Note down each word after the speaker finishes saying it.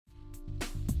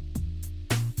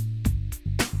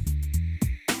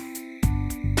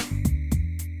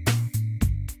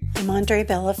I'm Andre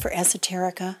Bella for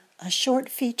Esoterica, a short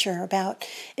feature about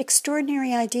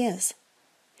extraordinary ideas.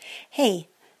 Hey,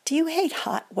 do you hate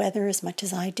hot weather as much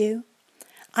as I do?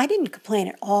 I didn't complain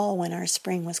at all when our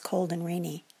spring was cold and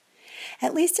rainy.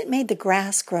 At least it made the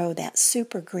grass grow that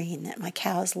super green that my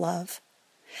cows love.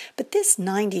 But this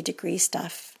 90-degree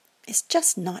stuff is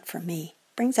just not for me.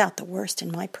 Brings out the worst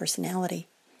in my personality.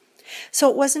 So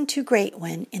it wasn't too great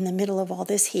when, in the middle of all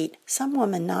this heat, some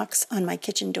woman knocks on my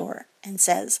kitchen door and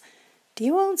says, "Do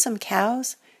you own some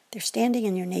cows? They're standing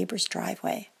in your neighbor's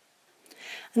driveway."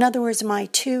 In other words, my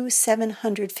two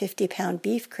 750-pound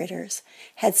beef critters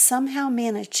had somehow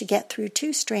managed to get through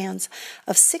 2 strands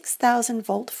of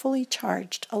 6,000-volt fully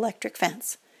charged electric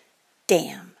fence.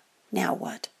 Damn! Now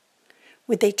what?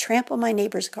 Would they trample my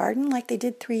neighbor's garden like they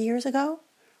did 3 years ago?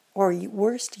 Or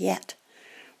worse yet,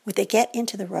 would they get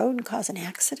into the road and cause an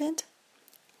accident?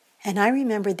 And I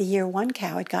remembered the year one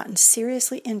cow had gotten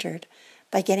seriously injured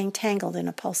by getting tangled in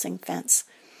a pulsing fence.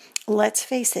 Let's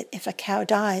face it, if a cow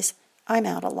dies, I'm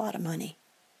out a lot of money.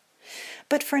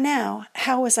 But for now,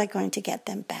 how was I going to get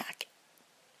them back?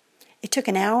 It took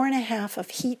an hour and a half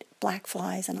of heat, black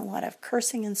flies, and a lot of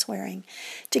cursing and swearing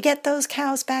to get those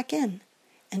cows back in,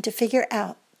 and to figure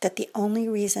out that the only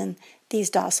reason these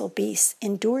docile beasts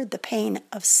endured the pain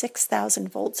of 6,000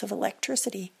 volts of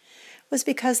electricity was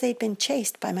because they'd been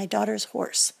chased by my daughter's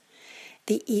horse,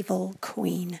 the evil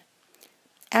queen.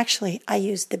 Actually, I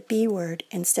used the B word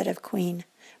instead of queen,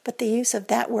 but the use of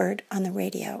that word on the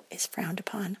radio is frowned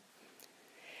upon.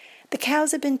 The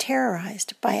cows had been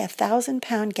terrorized by a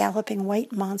 1,000-pound galloping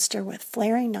white monster with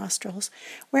flaring nostrils,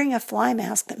 wearing a fly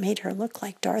mask that made her look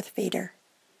like Darth Vader.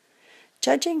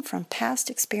 Judging from past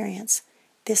experience,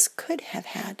 this could have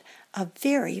had a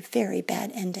very, very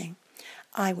bad ending.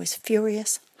 I was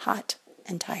furious, hot,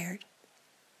 and tired.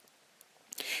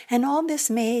 And all this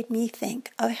made me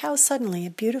think of how suddenly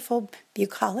a beautiful,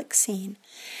 bucolic scene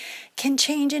can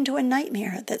change into a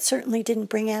nightmare that certainly didn't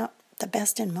bring out the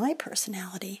best in my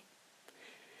personality.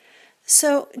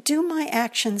 So, do my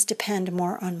actions depend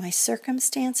more on my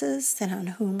circumstances than on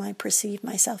whom I perceive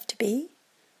myself to be?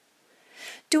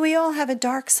 Do we all have a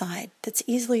dark side that's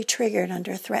easily triggered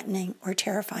under threatening or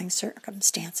terrifying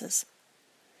circumstances?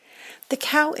 The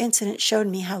cow incident showed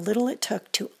me how little it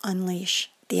took to unleash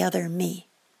the other me.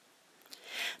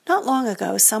 Not long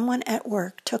ago, someone at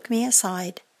work took me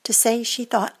aside to say she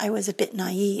thought I was a bit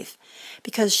naive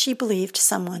because she believed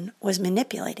someone was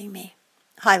manipulating me.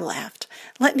 I laughed.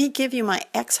 "Let me give you my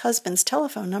ex-husband's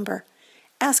telephone number.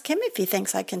 Ask him if he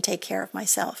thinks I can take care of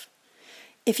myself.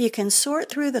 If you can sort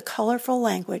through the colorful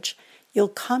language, you'll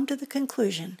come to the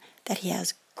conclusion that he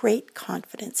has great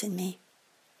confidence in me."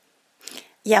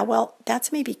 Yeah, well,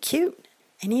 that's maybe cute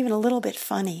and even a little bit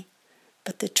funny.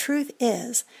 But the truth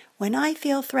is, when I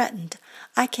feel threatened,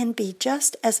 I can be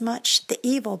just as much the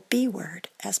evil B word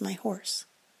as my horse.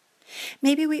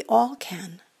 Maybe we all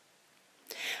can.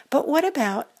 But what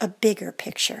about a bigger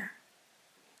picture?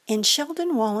 In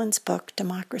Sheldon Wallen's book,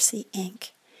 Democracy,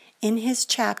 Inc., in his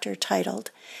chapter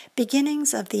titled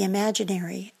Beginnings of the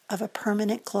Imaginary of a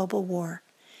Permanent Global War,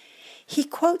 he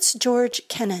quotes George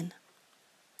Kennan.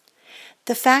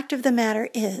 "The fact of the matter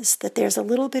is that there's a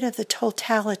little bit of the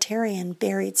totalitarian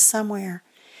buried somewhere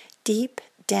deep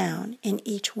down in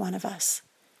each one of us.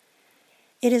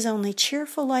 It is only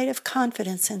cheerful light of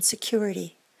confidence and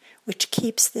security which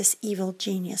keeps this evil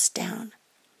genius down.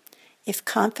 If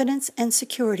confidence and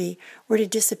security were to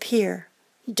disappear,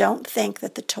 don't think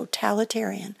that the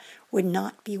totalitarian would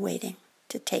not be waiting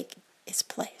to take its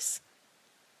place."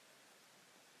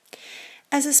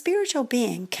 As a spiritual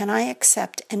being, can I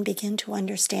accept and begin to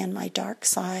understand my dark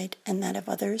side and that of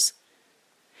others?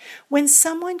 When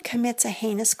someone commits a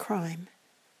heinous crime,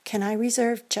 can I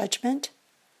reserve judgment?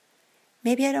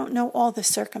 Maybe I don't know all the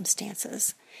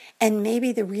circumstances, and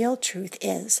maybe the real truth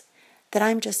is that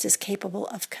I'm just as capable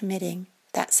of committing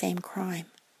that same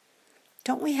crime.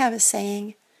 Don't we have a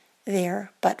saying,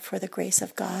 "There, but for the grace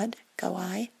of God, go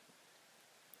I"?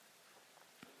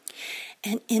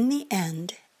 And in the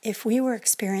end, if we were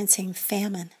experiencing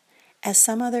famine, as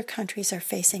some other countries are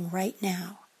facing right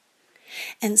now,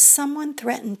 and someone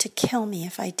threatened to kill me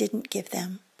if I didn't give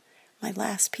them my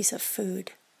last piece of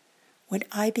food, would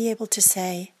I be able to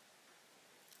say,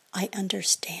 "I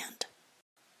understand"?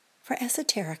 For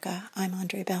Esoterica, I'm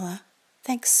Andre Bella.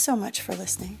 Thanks so much for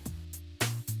listening.